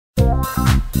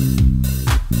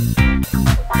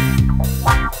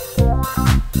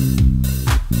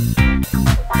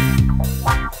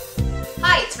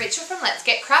Rachel from Let's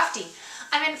Get Crafty.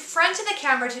 I'm in front of the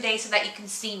camera today so that you can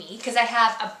see me because I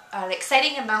have an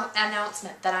exciting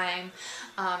announcement that I'm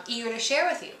eager to share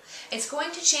with you. It's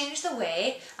going to change the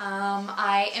way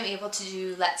I am able to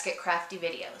do Let's Get Crafty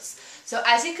videos. So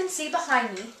as you can see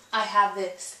behind me, I have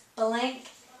this blank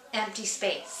empty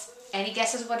space. Any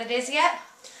guesses what it is yet?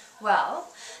 Well,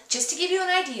 just to give you an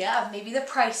idea of maybe the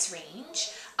price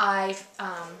range, I've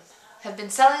have been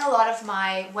selling a lot of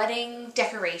my wedding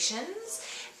decorations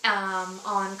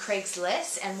on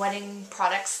Craigslist and wedding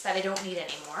products that I don't need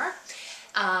anymore.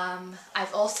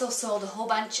 I've also sold a whole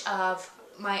bunch of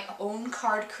my own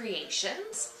card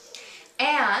creations,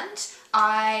 and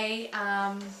I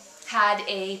had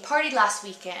a party last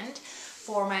weekend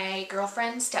for my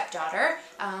girlfriend's stepdaughter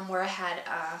where I had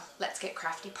a Let's Get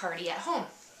Crafty party at home.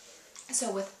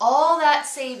 So with all that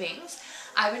savings,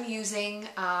 I've been using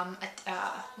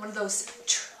one of those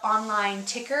online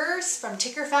tickers from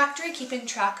Ticker Factory, keeping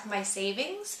track of my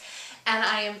savings, and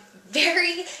I am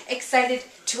very excited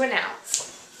to announce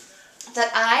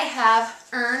that I have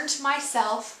earned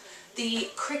myself the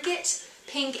Cricut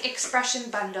Pink Expression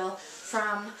Bundle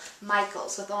from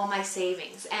Micheals with all my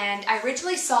savings. And I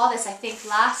originally saw this, I think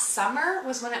last summer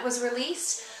was when it was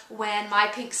released, when My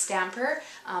Pink Stamper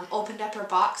opened up her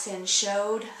box and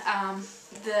showed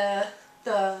the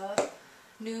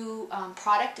new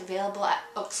product available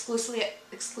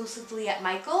exclusively at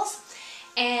Micheals.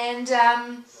 And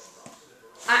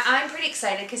I'm pretty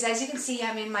excited because, as you can see,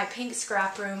 I'm in my pink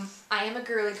scrap room. I am a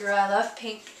girly girl, I love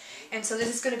pink, and so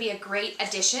this is going to be a great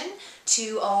addition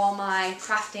to all my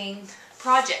crafting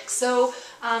projects. So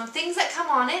things that come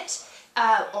on it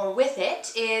or with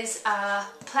it is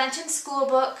Plantain School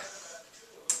Book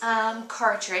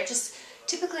cartridge. Just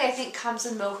typically I think comes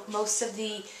in most of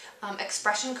the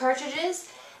expression cartridges,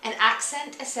 and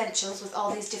accent essentials with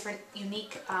all these different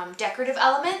unique decorative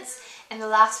elements. And the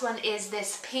last one is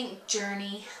this Pink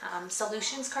Journey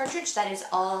Solutions cartridge that is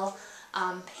all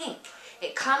pink.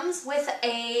 It comes with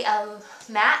a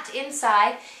mat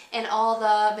inside and all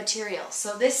the materials.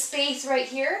 So this space right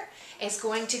here is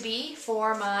going to be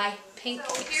for my pink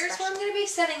expression. Here's where I'm going to be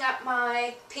setting up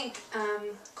my pink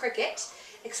Cricut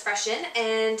expression,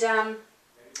 and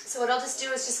so what I'll just do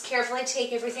is just carefully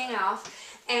take everything off.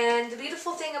 And the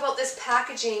beautiful thing about this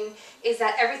packaging is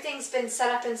that everything's been set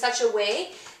up in such a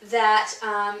way that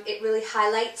it really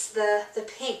highlights the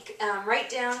pink, right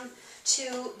down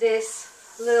to this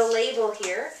little label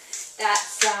here that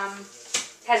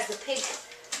has the pink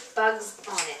bugs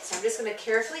on it. So I'm just going to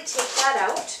carefully take that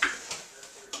out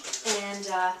and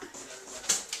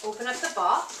open up the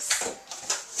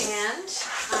box, and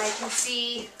I can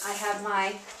see I have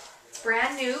my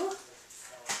brand new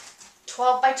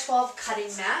 12 by 12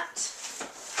 cutting mat.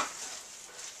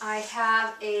 I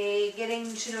have a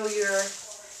Getting to Know Your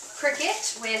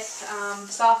Cricut with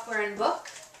software and book,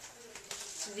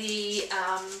 the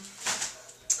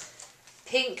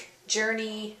Pink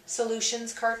Journey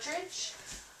Solutions cartridge.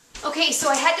 Okay, so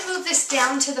I had to move this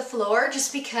down to the floor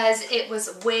just because it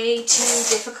was way too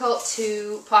difficult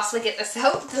to possibly get this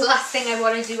out. The last thing I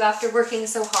want to do after working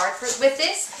so hard with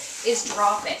this is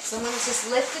drop it. So I'm going to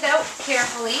just lift it out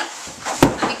carefully.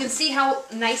 You can see how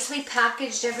nicely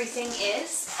packaged everything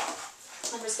is.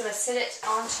 I'm just going to sit it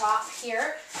on top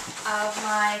here of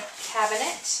my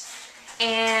cabinet.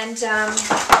 And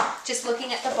just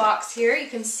looking at the box here, you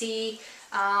can see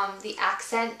the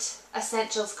Accent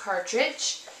Essentials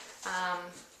cartridge.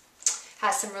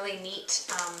 Has some really neat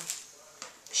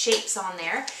shapes on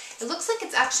there. It looks like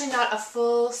it's actually not a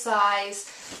full-size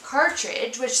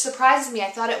cartridge, which surprises me. I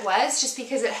thought it was, just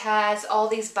because it has all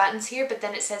these buttons here, but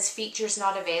then it says features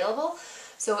not available.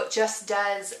 So it just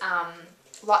does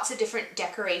lots of different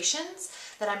decorations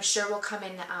that I'm sure will come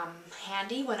in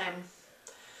handy when I'm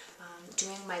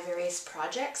doing my various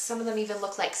projects. Some of them even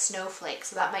look like snowflakes,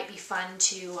 so that might be fun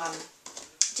to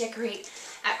decorate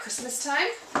at Christmas time.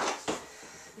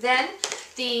 Then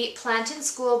the Plantain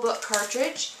School Book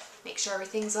cartridge. Make sure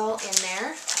everything's all in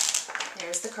there.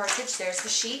 There's the cartridge, there's the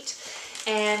sheet,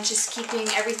 and just keeping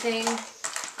everything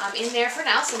in there for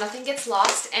now so nothing gets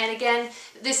lost. And again,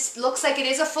 this looks like it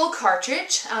is a full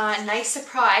cartridge. Nice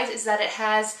surprise is that it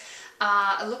has,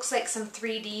 it looks like some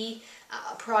 3D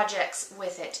projects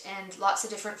with it and lots of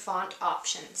different font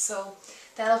options. So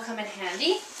that'll come in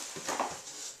handy.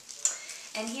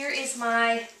 And here is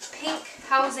my pink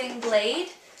housing blade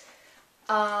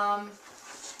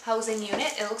housing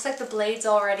unit. It looks like the blade's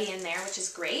already in there, which is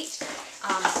great.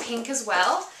 Pink as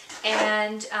well.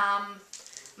 And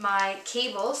my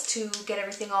cables to get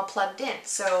everything all plugged in.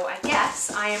 So I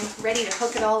guess I am ready to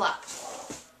hook it all up.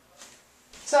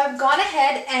 So I've gone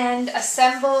ahead and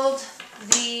assembled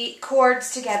the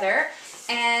cords together.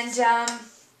 And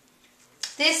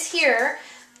this here,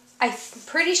 I'm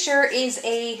pretty sure is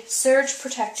a surge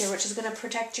protector, which is going to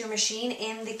protect your machine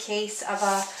in the case of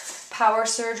a power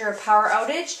surge or a power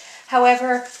outage.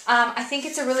 However, I think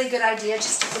it's a really good idea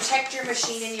just to protect your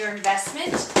machine and your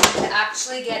investment to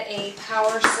actually get a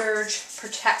power surge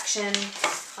protection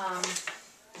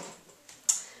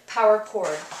power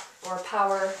cord or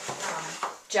power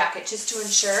jacket, just to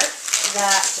ensure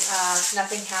that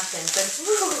nothing happens. And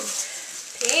ooh,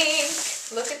 pink,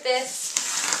 look at this.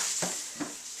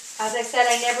 As I said,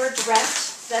 I never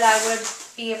dreamt that I would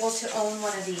be able to own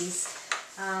one of these,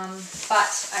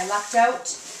 but I lucked out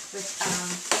with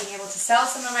being able to sell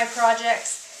some of my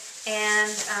projects,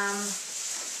 and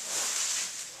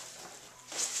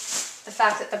the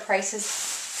fact that the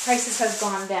prices have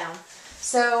gone down.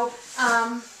 So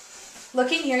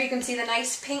looking here, you can see the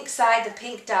nice pink side, the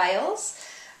pink dials,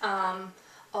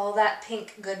 all that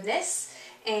pink goodness,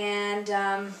 and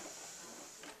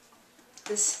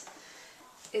this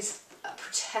is a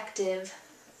protective.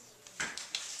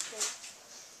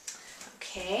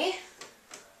 Okay.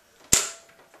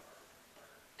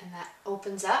 And that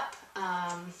opens up.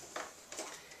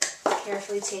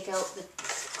 Carefully take out the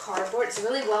cardboard. It's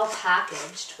really well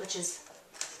packaged, which is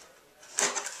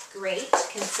great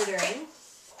considering.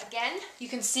 Again, you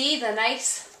can see the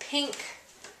nice pink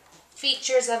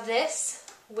features of this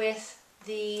with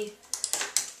the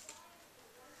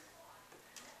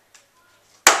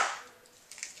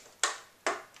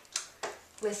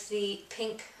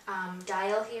pink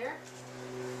dial here.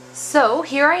 So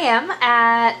here I am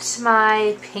at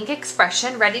my pink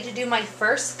expression, ready to do my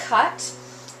first cut.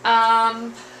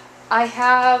 I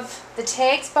have the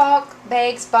tags,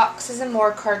 bags, boxes, and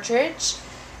more cartridge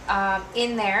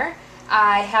in there.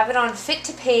 I have it on fit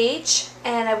to page,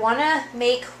 and I want to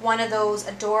make one of those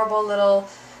adorable little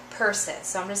purses.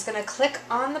 So I'm just going to click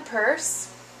on the purse.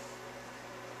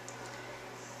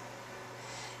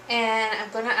 And I'm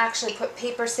going to actually put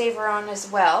paper saver on as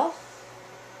well.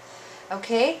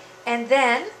 Okay, and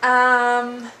then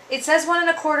it says 1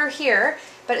 1/4 here,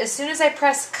 but as soon as I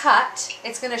press cut,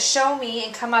 it's going to show me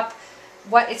and come up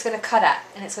what it's going to cut at,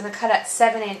 and it's going to cut at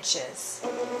 7 inches.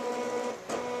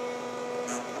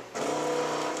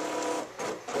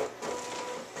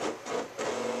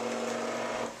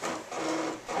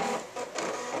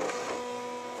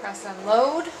 Press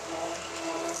unload.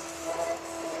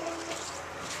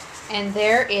 And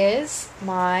there is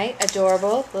my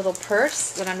adorable little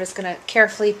purse that I'm just going to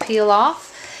carefully peel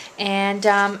off, and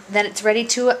then it's ready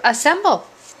to assemble.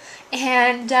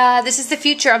 And this is the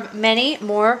future of many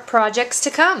more projects to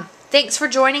come. Thanks for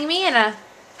joining me, and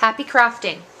happy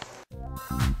crafting.